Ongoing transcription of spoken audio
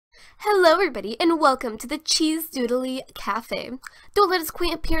Hello everybody and welcome to the Doodlee Cafe. Don't let its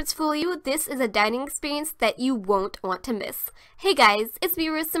quaint appearance fool you, this is a dining experience that you won't want to miss. Hey guys, it's me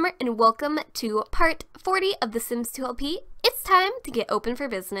Summer and welcome to part 40 of The Sims 2 LP. It's time to get open for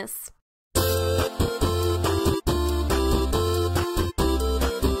business.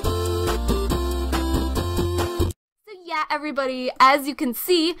 Yeah, everybody, as you can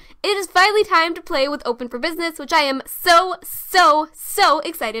see, it is finally time to play with Open for Business, which I am so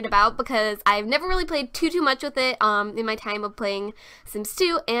excited about because I've never really played too much with it in my time of playing Sims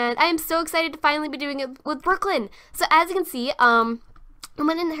 2, and I am so excited to finally be doing it with Brooklyn. So as you can see, I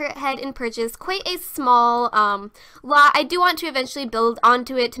went ahead and purchased quite a small lot. I do want to eventually build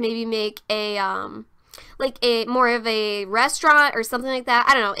onto it to maybe make a like a more of a restaurant or something like that.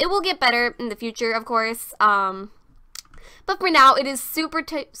 I don't know. It will get better in the future, of course. But for now, it is super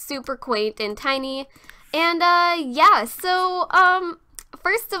quaint and tiny. And, yeah, so,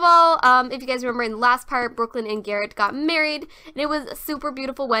 first of all, if you guys remember in the last part, Brooklyn and Garrett got married, and it was a super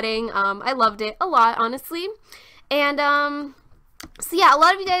beautiful wedding. I loved it a lot, honestly. And, so yeah, a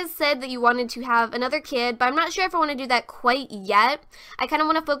lot of you guys said that you wanted to have another kid, but I'm not sure if I want to do that quite yet. I kind of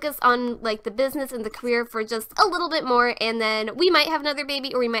want to focus on, like, the business and the career for just a little bit more, and then we might have another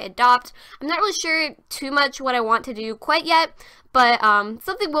baby or we might adopt. I'm not really sure too much what I want to do quite yet, but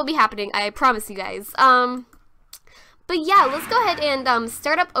something will be happening, I promise you guys. But yeah, let's go ahead and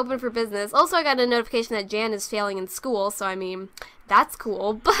start up Open for Business. Also, I got a notification that Jan is failing in school, so I mean, that's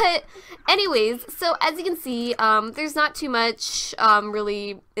cool. But anyways, so as you can see, there's not too much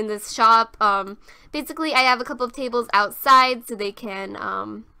really in this shop. Basically, I have a couple of tables outside so they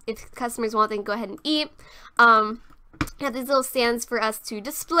can, if customers want, they can go ahead and eat. I have these little stands for us to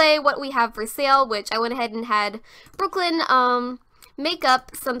display what we have for sale, which I went ahead and had Brooklyn make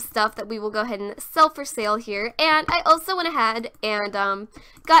up some stuff that we will go ahead and sell for sale here. And I also went ahead and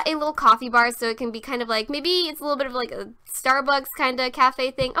got a little coffee bar so it can be kind of like, maybe it's a little bit of like a Starbucks kind of cafe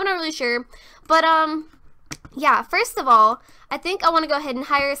thing. I'm not really sure. But yeah, first of all, I think I want to go ahead and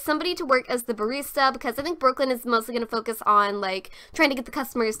hire somebody to work as the barista because I think Brooklyn is mostly going to focus on like trying to get the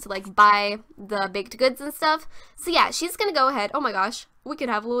customers to like buy the baked goods and stuff. So yeah, she's going to go ahead. Oh my gosh, we could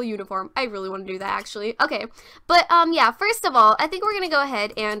have a little uniform. I really want to do that actually. Okay, but yeah, first of all, I think we're going to go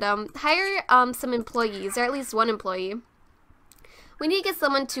ahead and hire some employees, or at least one employee. We need to get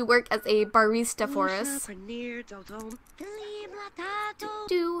someone to work as a barista for us.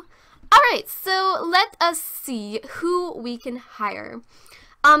 Alright, so let us see who we can hire.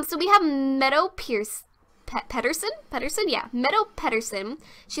 So we have Meadow Pedersen? Yeah, Meadow Pedersen.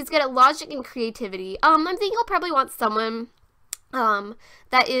 She's good at logic and creativity. I'm thinking I'll probably want someone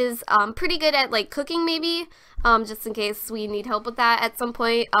that is pretty good at like cooking maybe, just in case we need help with that at some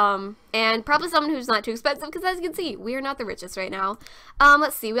point, and probably someone who's not too expensive because as you can see, we are not the richest right now.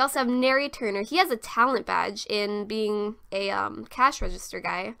 Let's see, we also have Nary Turner. He has a talent badge in being a cash register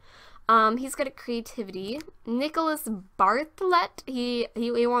guy. He's good at creativity. Nicholas Bartlett, he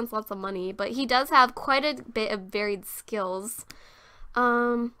wants lots of money, but he does have quite a bit of varied skills.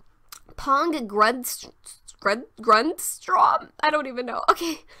 Pong Grundstrom? I don't even know.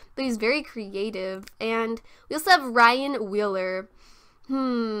 Okay, but he's very creative. And we also have Ryan Wheeler.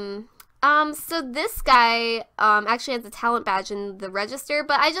 So this guy actually has a talent badge in the register,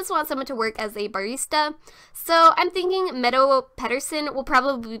 but I just want someone to work as a barista. So I'm thinking Meadow Pedersen will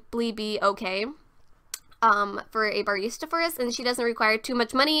probably be okay for a barista for us, and she doesn't require too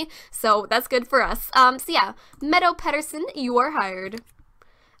much money, so that's good for us. So yeah, Meadow Pedersen, you are hired.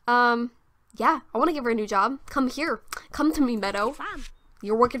 Yeah, I want to give her a new job. Come here. Come to me, Meadow.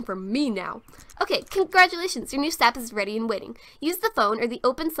 You're working for me now. Okay, congratulations. Your new staff is ready and waiting. Use the phone or the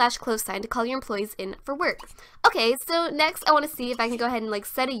open/close sign to call your employees in for work. Okay, so next I want to see if I can go ahead and like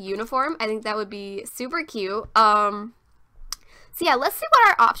set a uniform. I think that would be super cute. So yeah, let's see what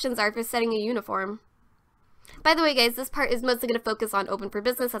our options are for setting a uniform. By the way, guys, this part is mostly going to focus on Open for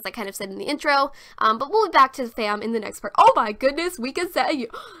Business, as I kind of said in the intro. But we'll be back to the fam in the next part. Oh my goodness, we can set a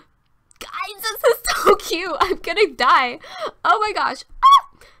Guys, this is so cute. I'm gonna die. Oh my gosh. Ah!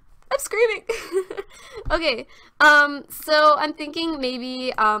 I'm screaming. Okay. So I'm thinking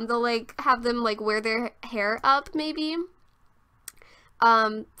maybe they'll like have them like wear their hair up maybe.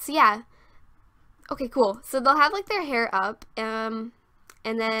 So yeah. Okay, cool. So they'll have like their hair up and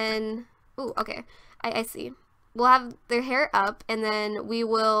then ooh, okay. I see. We'll have their hair up and then we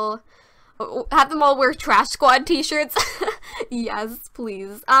will have them all wear Trash Squad t-shirts. Yes,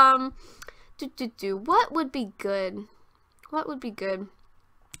 please. What would be good? What would be good?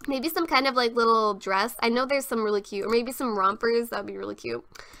 Maybe some kind of like little dress. I know there's some really cute, or maybe some rompers. That'd be really cute.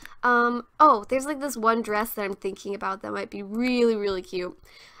 Oh, there's like this one dress that I'm thinking about that might be really, really cute.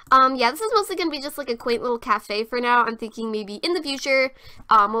 Yeah, this is mostly going to be just like a quaint little cafe for now. I'm thinking maybe in the future,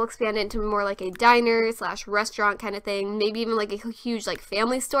 we'll expand it into more like a diner slash restaurant kind of thing. Maybe even like a huge like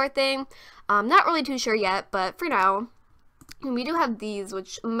family store thing. Not really too sure yet, but for now. And we do have these,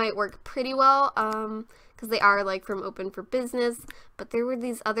 which might work pretty well, because they are like from Open for Business. But there were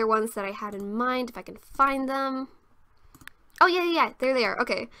these other ones that I had in mind, if I can find them. Oh yeah, there they are.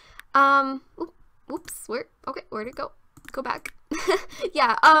 Okay. Oops, where'd it go? Go back.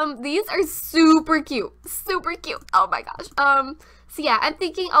 Yeah, these are super cute. Super cute. Oh my gosh. So yeah, I'm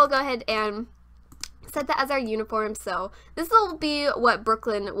thinking I'll go ahead and set that as our uniform. So this will be what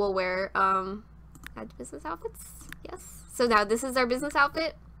Brooklyn will wear. Add business outfits. Yes. So now this is our business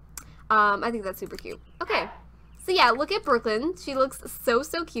outfit. I think that's super cute. Okay. So yeah, look at Brooklyn. She looks so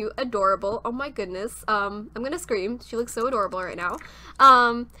cute, adorable. Oh my goodness. I'm gonna scream. She looks so adorable right now.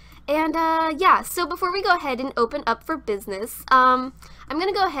 Yeah, so before we go ahead and open up for business, I'm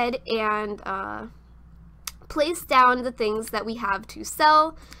gonna go ahead and place down the things that we have to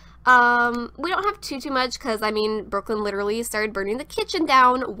sell. We don't have too much because, I mean, Brooklyn literally started burning the kitchen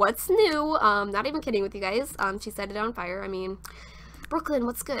down. What's new? Not even kidding with you guys. She set it on fire. I mean, Brooklyn,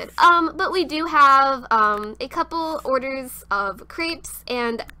 what's good? But we do have a couple orders of crepes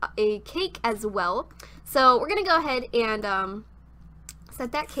and a cake as well. So we're gonna go ahead and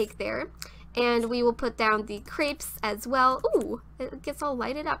set that cake there, and we will put down the crepes as well. Ooh, it gets all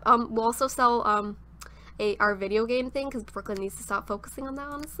lighted up. We'll also sell our video game thing because Brooklyn needs to stop focusing on that,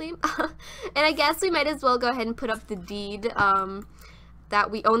 honestly. And I guess we might as well go ahead and put up the deed that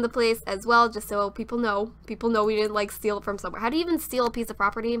we own the place as well, just so people know we didn't like steal it from somewhere. How do you even steal a piece of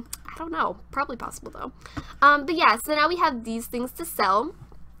property? I don't know. Probably possible though. But yeah, so now we have these things to sell.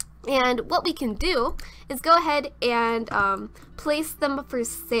 And what we can do is go ahead and place them for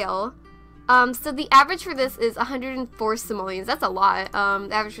sale. So the average for this is 104 simoleons. That's a lot.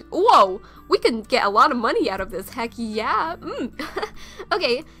 The average whoa! We can get a lot of money out of this. Heck yeah!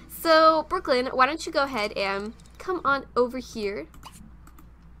 Okay, so Brooklyn, why don't you go ahead and come on over here.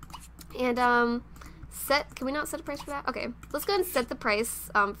 And can we not set a price for that? Okay, let's go ahead and set the price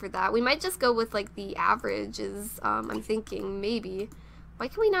for that. We might just go with like the averages. I'm thinking maybe. Why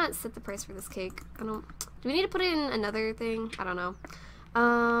can we not set the price for this cake? Do we need to put it in another thing? I don't know.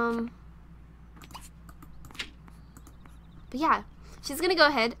 But yeah, she's gonna go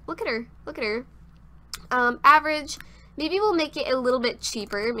ahead. Look at her. Average. Maybe we'll make it a little bit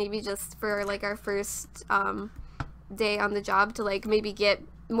cheaper. Maybe just for like our first day on the job to like maybe get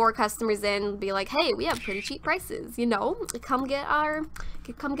more customers in and be like, hey, we have pretty cheap prices, you know? Come get our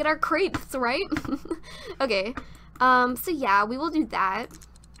crepes, right? Okay. So yeah, we will do that.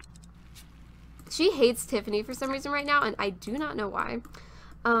 She hates Tiffany for some reason right now, and I do not know why.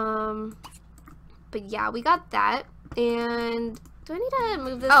 But yeah, we got that. And do I need to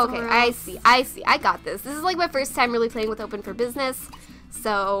move this? Oh, okay, I see. I got this. This is like my first time really playing with Open for Business.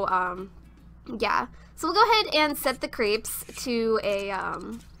 So, yeah. So we'll go ahead and set the crepes to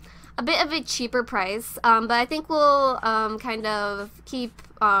a bit of a cheaper price. But I think we'll kind of keep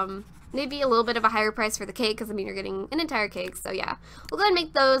maybe a little bit of a higher price for the cake, because I mean you're getting an entire cake. So yeah, we'll go ahead and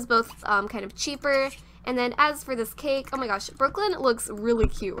make those both kind of cheaper. And then as for this cake, oh my gosh, Brooklyn looks really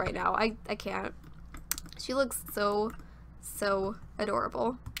cute right now. I can't. She looks so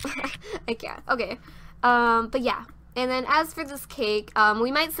adorable. I can't. Okay. But yeah. And then as for this cake,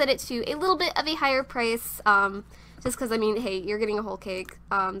 we might set it to a little bit of a higher price, just because, I mean, hey, you're getting a whole cake,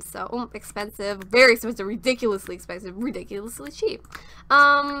 so, expensive, very expensive, ridiculously expensive, ridiculously cheap.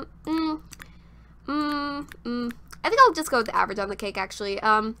 I think I'll just go with the average on the cake, actually.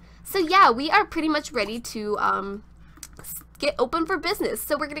 So yeah, we are pretty much ready to, get open for business.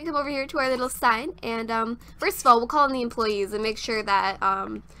 So we're gonna come over here to our little sign, and, first of all, we'll call in the employees and make sure that,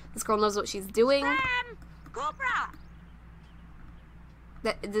 this girl knows what she's doing. Cobra!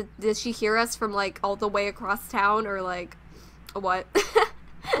 Does she hear us from, like, all the way across town, or, like, what?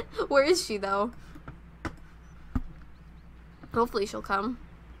 Where is she, though? Hopefully she'll come.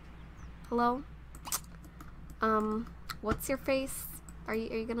 Hello? What's your face? Are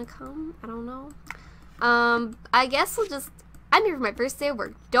you gonna come? I don't know. I guess we'll just... I'm here for my first day of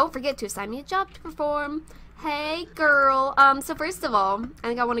work. Don't forget to assign me a job to perform. Hey, girl. So first of all, I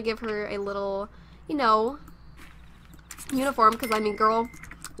think I want to give her a little, you know, uniform, because I mean, girl,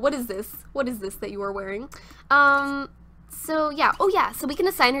 what is this? What is this that you are wearing? So yeah, oh yeah, so we can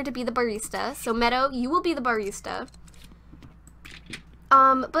assign her to be the barista. So Meadow, you will be the barista.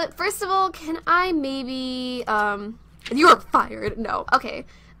 But first of all, can I maybe, you are fired. No, okay.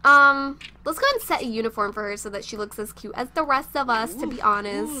 Let's go ahead and set a uniform for her so that she looks as cute as the rest of us, to be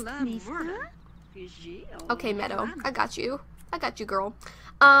honest. Okay, Meadow, I got you. I got you, girl.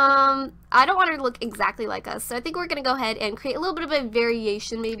 I don't want her to look exactly like us, so I think we're gonna go ahead and create a little bit of a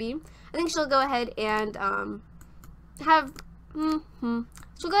variation, maybe. I think she'll go ahead and have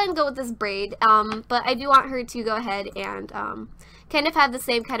she'll go ahead and go with this braid. But I do want her to go ahead and kind of have the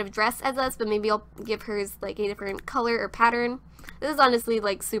same kind of dress as us, but maybe I'll give hers like a different color or pattern. This is honestly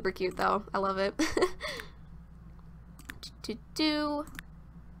like super cute though. I love it.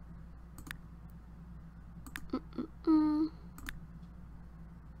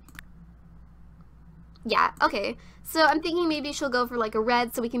 Yeah, okay. So I'm thinking maybe she'll go for like a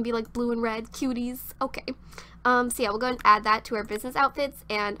red so we can be like blue and red cuties. Okay. So yeah, we'll go and add that to our business outfits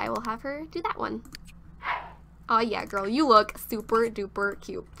and I will have her do that one. Oh yeah, girl, you look super duper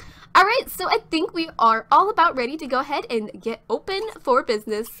cute. Alright, so I think we are all about ready to go ahead and get open for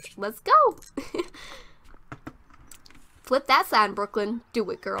business. Let's go. Flip that sign, Brooklyn. Do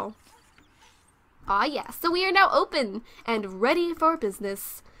it, girl. Ah, yeah. So we are now open and ready for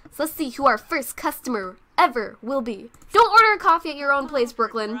business. So let's see who our first customer ever will be. Don't order a coffee at your own place,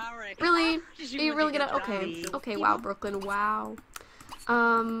 Brooklyn. Really? Are you really gonna? Okay. Okay, wow, Brooklyn. Wow.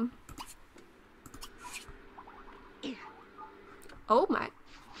 Oh my.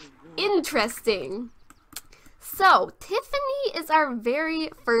 Interesting. So, Tiffany is our very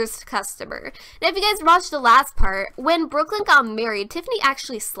first customer. Now, if you guys watched the last part, when Brooklyn got married, Tiffany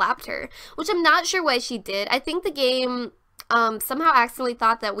actually slapped her, which I'm not sure why she did. I think the game somehow accidentally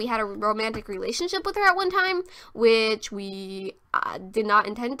thought that we had a romantic relationship with her at one time, which we did not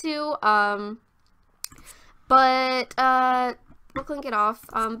intend to. Brooklyn, get off.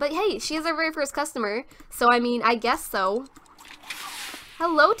 But hey, she is our very first customer, so I mean, I guess so.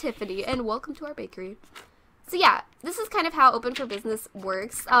 Hello, Tiffany, and welcome to our bakery. So yeah, this is kind of how Open for Business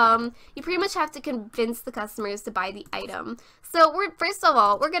works. You pretty much have to convince the customers to buy the item. So first of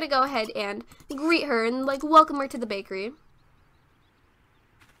all, we're gonna go ahead and greet her and like welcome her to the bakery.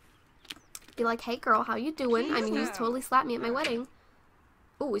 Be like, hey girl, how you doing? I mean, you totally slapped me at my wedding.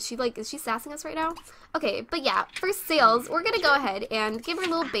 Oh, is she sassing us right now? Okay, but yeah, for sales, we're gonna go ahead and give her a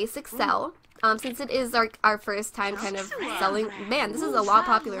little basic sell. Since it is our first time kind of selling. Man, this is a lot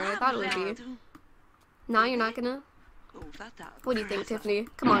popular than I thought it would be. Now you're not gonna? What do you think, Tiffany?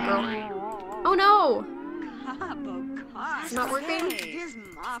 Come on, girl. Oh no! It's not working?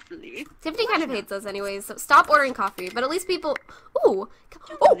 Tiffany kind of hates us anyways, so stop ordering coffee. But at least people... Ooh!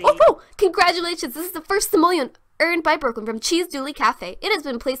 Oh! Congratulations! This is the first simoleon earned by Brooklyn from Cheese Doodlee Cafe. It has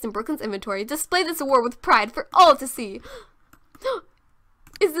been placed in Brooklyn's inventory. Display this award with pride for all to see.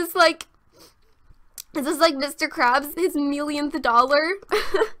 Is this like Mr. Krabs, his millionth dollar?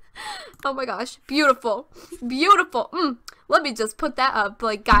 Oh my gosh, beautiful, beautiful. Let me just put that up.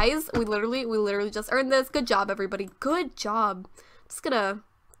 Like, guys, we literally just earned this. Good job, everybody. Good job. Just gonna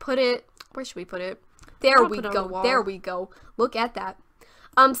put it. Where should we put it? There we go. There we go. Look at that.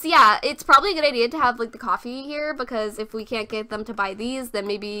 So yeah, it's probably a good idea to have like the coffee here because if we can't get them to buy these, then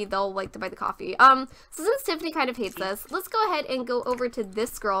maybe they'll like to buy the coffee. So since Tiffany kind of hates us, let's go ahead and go over to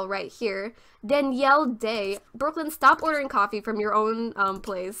this girl right here, Danielle Day. Brooklyn, stop ordering coffee from your own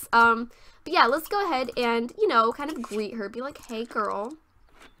place. But yeah, let's go ahead and, you know, kind of greet her. Be like, hey girl,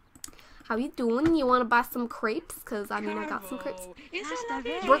 how you doing? You want to buy some crepes? Because I mean, I got some crepes.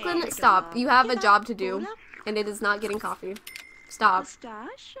 Brooklyn, stop. You have a job to do, and it is not getting coffee. Stop.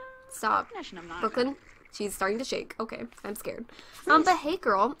 Stop. Brooklyn, she's starting to shake. Okay, I'm scared. But hey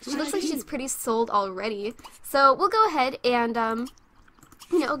girl, she looks like she's pretty sold already. So we'll go ahead and,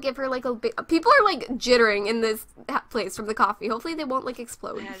 you know, give her like a bit. People are like jittering in this place from the coffee. Hopefully they won't like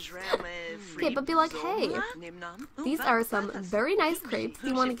explode. Okay, but be like, hey, these are some very nice crepes. Do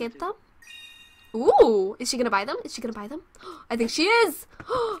you want to get them? Ooh, is she gonna buy them? Is she gonna buy them? I think she is.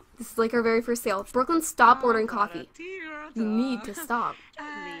 This is like our very first sale. Brooklyn, stop ordering coffee. You need to stop.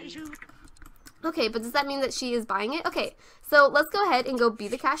 Okay, but does that mean that she is buying it? Okay, so let's go ahead and go be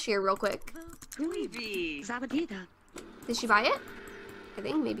the cashier real quick. Did she buy it? I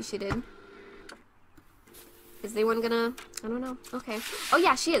think maybe she did. Is anyone gonna... I don't know. Okay. Oh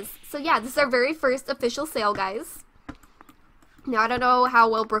yeah, she is. So yeah, this is our very first official sale, guys. Now, I don't know how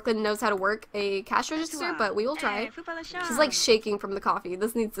well Brooklyn knows how to work a cash register, but we will try. She's like shaking from the coffee.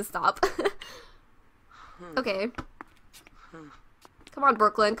 This needs to stop. Okay. Come on,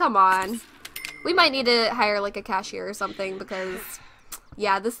 Brooklyn. Come on. We might need to hire like a cashier or something because,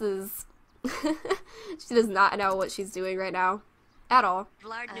 yeah, this is... She does not know what she's doing right now. At all.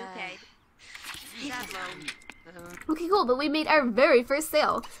 Okay, cool, but we made our very first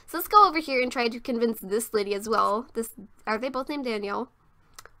sale. So let's go over here and try to convince this lady as well. Are they both named Danielle?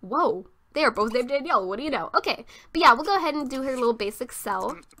 Whoa, they are both named Danielle. What do you know? Okay, but yeah, we'll go ahead and do her little basic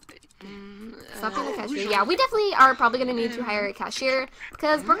sell. Stop being the cashier. Yeah, we definitely are probably going to need to hire a cashier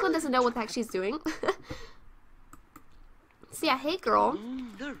because Brooklyn doesn't know what the heck she's doing. So yeah, hey girl.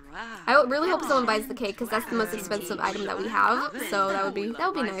 I really hope someone buys the cake because that's the most expensive item that we have. So that would be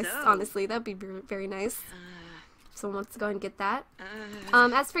nice. Honestly, that would be very nice. If someone wants to go ahead and get that.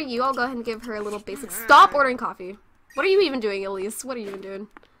 As for you, I'll go ahead and give her a little basic. Stop ordering coffee. What are you even doing, Elise? What are you even doing?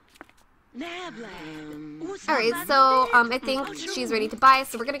 Alright, so I think she's ready to buy,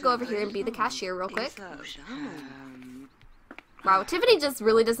 so we're gonna go over here and be the cashier real quick. Wow, Tiffany just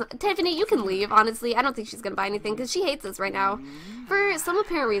really doesn't. Tiffany, you can leave, honestly. I don't think she's gonna buy anything because she hates us right now. For some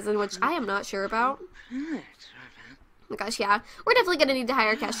apparent reason, which I am not sure about. Oh my gosh, yeah. We're definitely gonna need to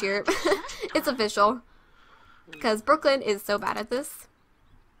hire a cashier. It's official. Because Brooklyn is so bad at this.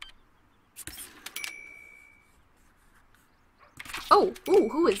 Oh, ooh,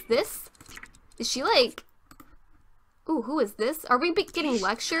 who is this? Is she like... Ooh, who is this? Are we getting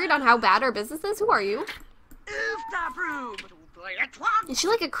lectured on how bad our business is? Who are you? Is she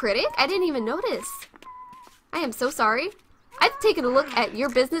like a critic? I didn't even notice. I am so sorry. I've taken a look at your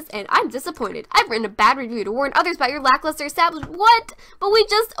business and I'm disappointed. I've written a bad review to warn others about your lackluster establishment. What? But we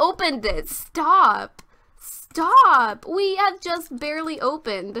just opened it. Stop. Stop. We have just barely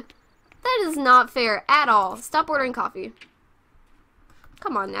opened. That is not fair at all. Stop ordering coffee.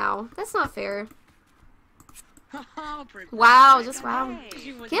 Come on now. That's not fair. Wow, just wow.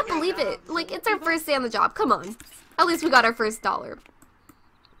 Can't believe it. Like, it's our first day on the job. Come on. At least we got our first $1.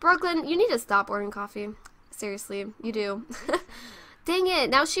 Brooklyn, you need to stop ordering coffee. Seriously, you do. Dang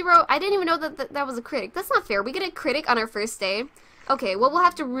it. Now she wrote, I didn't even know that was a critic. That's not fair. We get a critic on our first day. Okay, well, we'll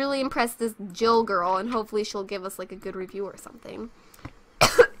have to really impress this Jill girl, and hopefully she'll give us, like, a good review or something.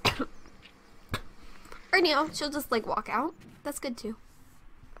 Or, you know, she'll just, like, walk out. That's good, too.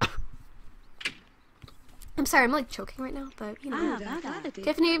 I'm sorry, I'm like choking right now, but you know.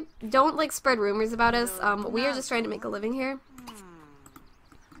 Tiffany, don't like spread rumors about us. We are just trying to make a living here.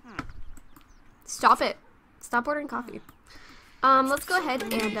 Stop it. Stop ordering coffee. Let's go ahead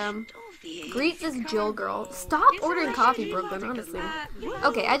and greet this Jill girl. Stop ordering coffee, Brooklyn, honestly.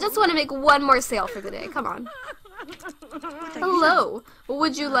 Okay, I just want to make one more sale for the day. Come on. Hello. What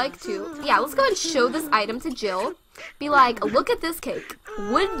would you like to? Yeah, let's go ahead and show this item to Jill. Be like, look at this cake.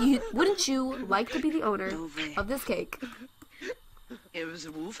 Wouldn't you like to be the owner of this cake?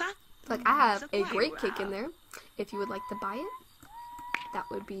 Like, I have a great cake in there. If you would like to buy it, that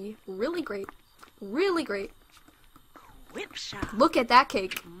would be really great. Really great. Look at that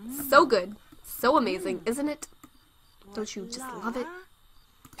cake. So good. So amazing, isn't it? Don't you just love it?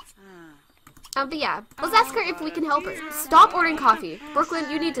 But yeah, let's ask her if we can help her. Stop ordering coffee. Brooklyn,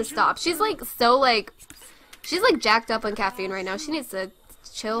 you need to stop. She's like so like, she's like jacked up on caffeine right now. She needs to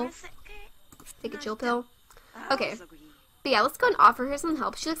chill. Take a chill pill. Okay. But yeah, let's go and offer her some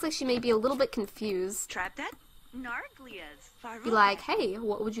help. She looks like she may be a little bit confused. Be like, hey,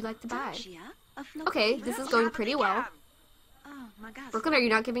 what would you like to buy? Okay, this is going pretty well. Brooklyn, are you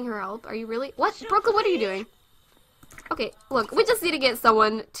not giving her help? Are you really? What? Brooklyn, what are you doing? Okay, look, we just need to get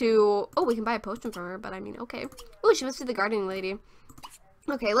someone to... Oh, we can buy a potion from her, but I mean, okay. Oh, she must be the gardening lady.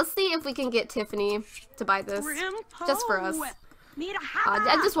 Okay, let's see if we can get Tiffany to buy this. Just for us.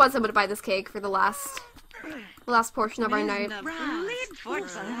 I just want someone to buy this cake for the last portion of our night.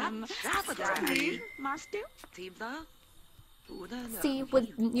 See,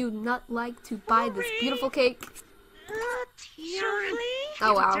 would you not like to buy this beautiful cake?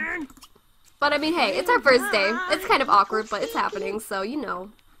 Oh, wow. But I mean, hey, it's our first day. It's kind of awkward, but it's happening, so you know.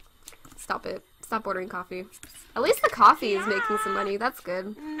 Stop it. Stop ordering coffee. At least the coffee is making some money. That's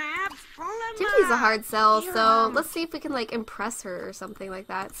good. Tiffany's a hard sell, so let's see if we can, like, impress her or something like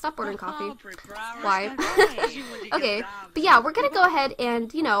that. Stop ordering coffee. Why? Okay, but yeah, we're gonna go ahead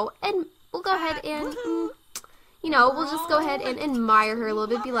and, you know, and we'll go ahead and, you know, we'll just go ahead and admire her a little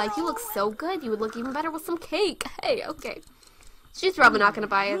bit. Be like, you look so good. You would look even better with some cake. Hey, okay. She's probably not gonna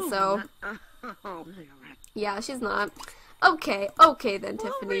buy it, so... Yeah, she's not. Okay, okay then,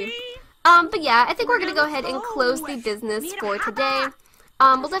 Tiffany. But yeah, I think we're gonna go ahead and close the business for today.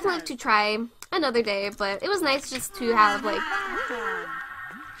 We'll definitely have to try another day, but it was nice just to have, like...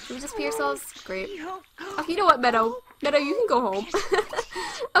 Should we just pee ourselves? Great. Oh, you know what, Meadow? Meadow, you can go home.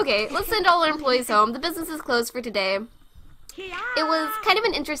 Okay, let's send all our employees home. The business is closed for today. It was kind of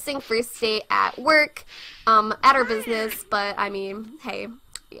an interesting first day at work, at our business, but I mean, hey,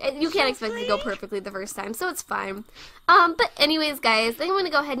 you can't expect it to go perfectly the first time, so it's fine. But anyways, guys, I think I'm going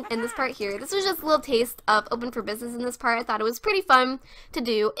to go ahead and end this part here. This was just a little taste of Open for Business in this part. I thought it was pretty fun to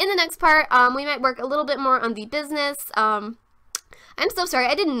do. In the next part, we might work a little bit more on the business. I'm I'm so sorry.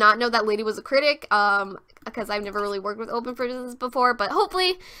 I did not know that lady was a critic, because I've never really worked with Open for Business before, but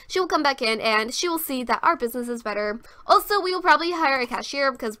hopefully she will come back in and she will see that our business is better. Also, we will probably hire a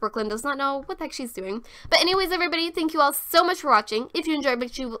cashier because Brooklyn does not know what the heck she's doing. But anyways, everybody, thank you all so much for watching. If you enjoyed,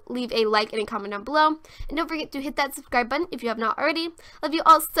 make sure you leave a like and a comment down below. And don't forget to hit that subscribe button if you have not already. Love you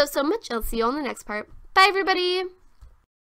all so, so much. I'll see you on the next part. Bye, everybody!